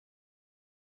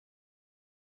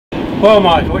Well,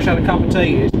 Mike, I wish I had a cup of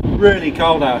tea. It's really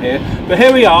cold out here. But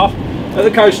here we are at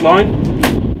the coastline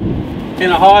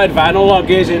in a hired van, all our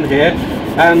gear's in here.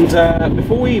 And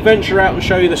before we venture out and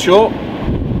show you the shore,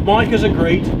 Mike has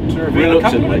agreed to reveal a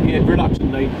couple of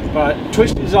reluctantly, but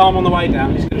twisted his arm on the way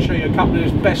down. He's going to show you a couple of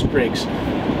his best rigs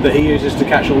that he uses to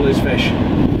catch all his fish.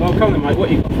 Well, come on then, Mike, what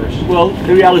you got for us? Well,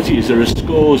 the reality is there are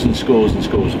scores and scores and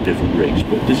scores of different rigs,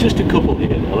 but there's just a couple here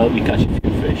that'll help you catch a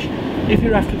few fish. If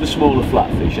you're after the smaller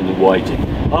flatfish and the whiting,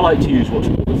 I like to use what's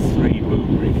called a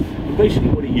 3-boom rig. And basically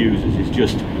what it uses is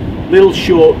just little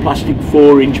short plastic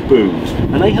 4-inch booms,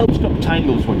 and they help stop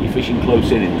tangles when you're fishing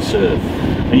close in the surf.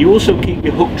 And you also keep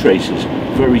your hook traces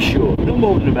very short, no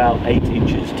more than about 8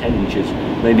 inches, 10 inches,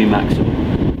 maybe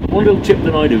maximum. One little tip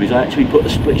that I do is I actually put a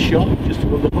split shot just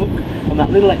above the hook, and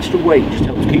that little extra weight just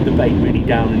helps keep the bait really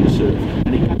down in the surf,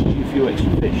 and it catches you a few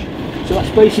extra fish. So that's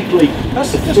basically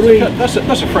that's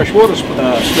a freshwater split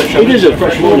shot. It is a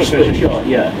freshwater split shot,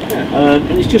 yeah.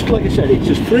 And it's just like I said, it's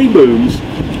just 3 booms,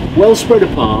 well spread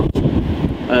apart.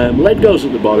 Lead goes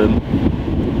at the bottom,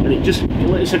 and it just,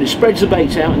 like I said, it spreads the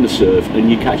baits out in the surf,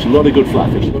 and you catch a lot of good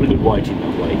flatfish, a lot of good whiting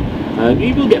that way.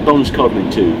 You will get bonus codling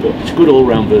too, but it's a good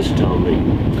all-round versatile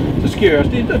rig. Just curious,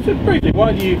 briefly,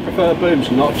 why do you prefer booms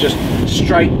and not just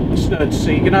straight snuds? So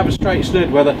you can have a straight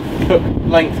snud where the hook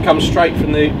length comes straight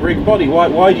from the rig body.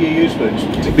 Why do you use booms?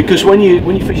 Because when you're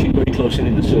fishing very close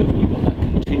in the surf, you've got that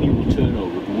continual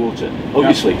turnover of the water.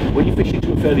 Obviously, when you fish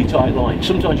into a fairly tight line,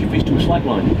 sometimes you fish to a slack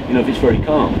line, you know, if it's very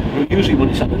calm. But usually when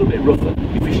it's a little bit rougher,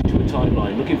 you fish into a tight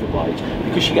line looking for bites,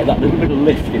 because you get that little bit of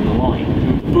lift in the line.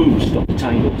 The booms stop the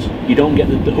tangles. You don't get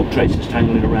the hook traces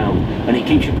tangling around, and it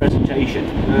keeps your presentation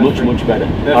much better.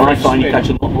 And I find you catch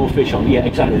a lot more fish on. Yeah,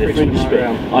 exactly. They're free to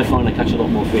spin. I find I catch a lot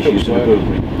more fish using a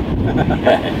boom rig.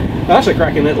 Yeah. That's a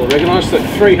cracking little rig. A nice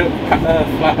 3-hook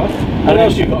flapper. What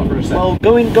else you got for us then? Well,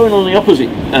 going on the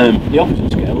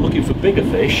opposite scale, looking for bigger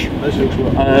fish.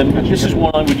 This is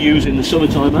one I would use in the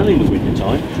summertime and in the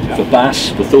wintertime for bass,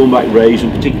 for thornback rays,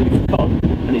 and particularly for cod.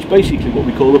 And it's basically what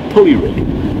we call a pulley rig.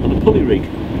 And a pulley rig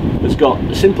has got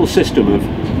a simple system of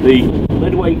the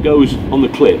lead weight goes on the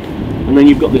clip, and then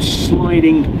you've got this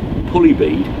sliding pulley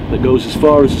bead that goes as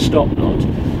far as the stop knot,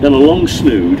 then a long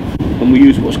snood, and we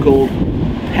use what's called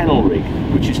pennel rig,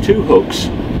 which is 2 hooks,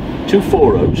 2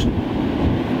 4-ohs,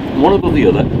 one above the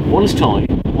other. One's tight,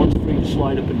 one's free to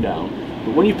slide up and down.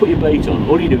 But when you put your bait on,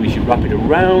 all you do is you wrap it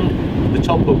around the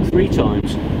top hook 3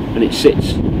 times, and it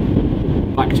sits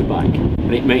back to back,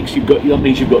 and it makes that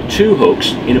means you've got 2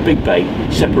 hooks in a big bait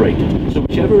separated. So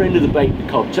whichever end of the bait the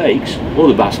cod takes or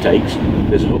the bass takes,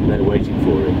 there's a hook there waiting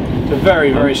for it. It's a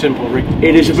very simple rig.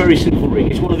 It is a very simple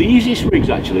rig. It's one of the easiest rigs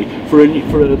actually for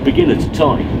a beginner to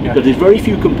tie. Because there's very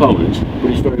few components, but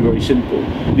it's very simple.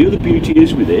 The other beauty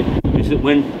is with it is that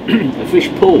when a fish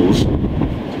pulls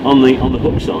on the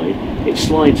hook side, it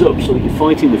slides up so that you're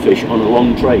fighting the fish on a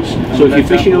long trace. So if you're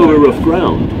fishing over rough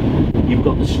ground, you've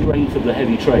got the strength of the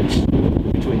heavy trace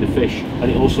between the fish,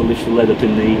 and it also lifts the lead up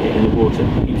in the water,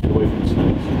 keeps it away from the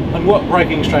snakes. And what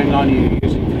breaking strain line are you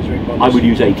using for these rig bodies? I would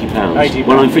use 80 pounds. 80 pounds.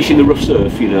 When I'm fishing the rough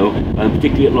surf, you know, and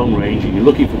particularly at long range, and you're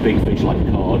looking for big fish like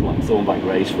cod, like thornback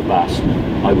rays for bass,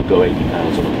 I would go 80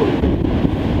 pounds on a pulley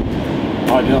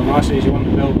rig. Ideal, nice easy one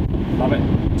to build. Love it.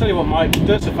 Tell you what, Mike,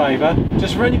 do us a favour,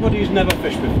 just for anybody who's never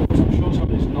fished before, because I'm sure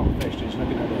somebody's not fished who's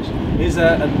looking at this, is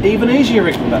there an even easier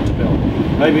rig than that to build?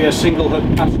 Maybe a single hook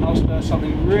paternoster,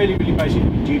 something really basic.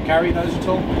 Do you carry those at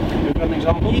all? Have you got an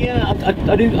example? Yeah,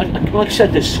 I do. Like I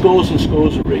said, there's scores and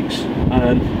scores of rigs,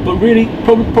 but really,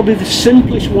 probably the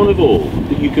simplest one of all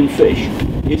that you can fish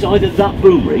is either that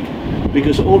boom rig,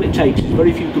 because all it takes is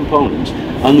very few components,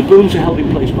 and the booms are held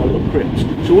in place by little crimps.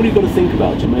 So all you've got to think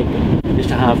about to make them is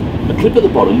to have a clip at the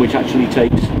bottom which actually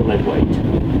takes the lead weight.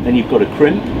 Then you've got a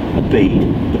crimp, a bead,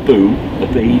 a boom, a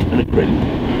bead and a crimp.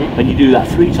 And you do that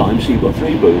 3 times, so you've got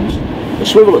 3 booms, a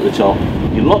swivel at the top,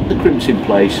 you lock the crimps in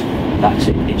place, that's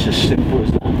it. It's as simple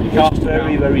as that. It's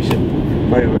very simple.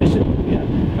 Very simple, yeah.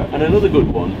 And another good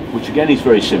one, which again is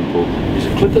very simple, is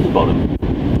a clip at the bottom.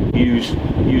 Use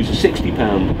a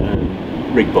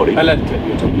 60-pound rig body. A lead clip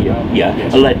you're talking about? Yeah,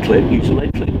 yes. A lead clip. Use a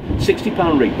lead clip.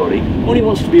 60-pound rig body. Only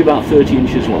wants to be about 30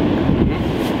 inches long.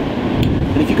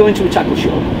 And if you go into a tackle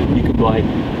shop, you can buy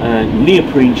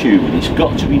neoprene tube, and it's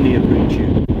got to be neoprene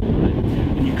tube. Right?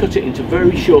 And you cut it into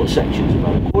very short sections,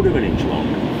 about 1/4 inch long.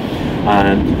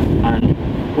 And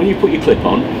when you put your clip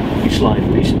on, you slide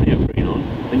a piece of neoprene on,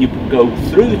 and you go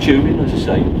through the tubing, as I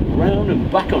say, round and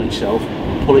back on itself,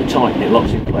 and pull it tight, and it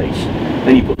locks in place.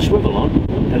 Then you put the swivel on,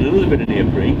 and another bit of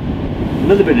neoprene,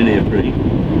 another bit of neoprene,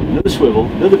 another swivel,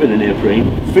 another bit of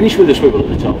neoprene, finish with a swivel at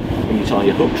the top, and you tie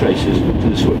your hook traces to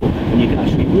the swivel, and you can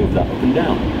actually move move that up and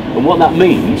down. And what that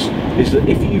means is that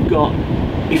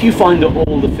if you find that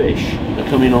all the fish are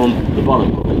coming on the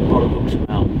bottom hook, and the bottom hook's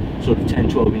about sort of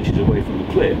 10-12 inches away from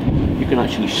the clip, you can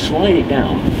actually slide it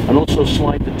down and also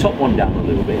slide the top one down a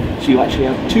little bit, so you actually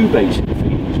have two baits in the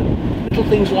feeding zone. Little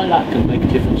things like that can make a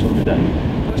difference on the day.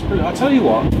 That's brilliant. I'll tell you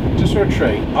what, just for a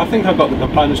treat, I think I've got the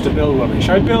components to build one of these.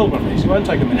 Shall I build one of these? It won't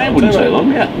take a minute. It wouldn't take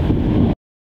long, yeah.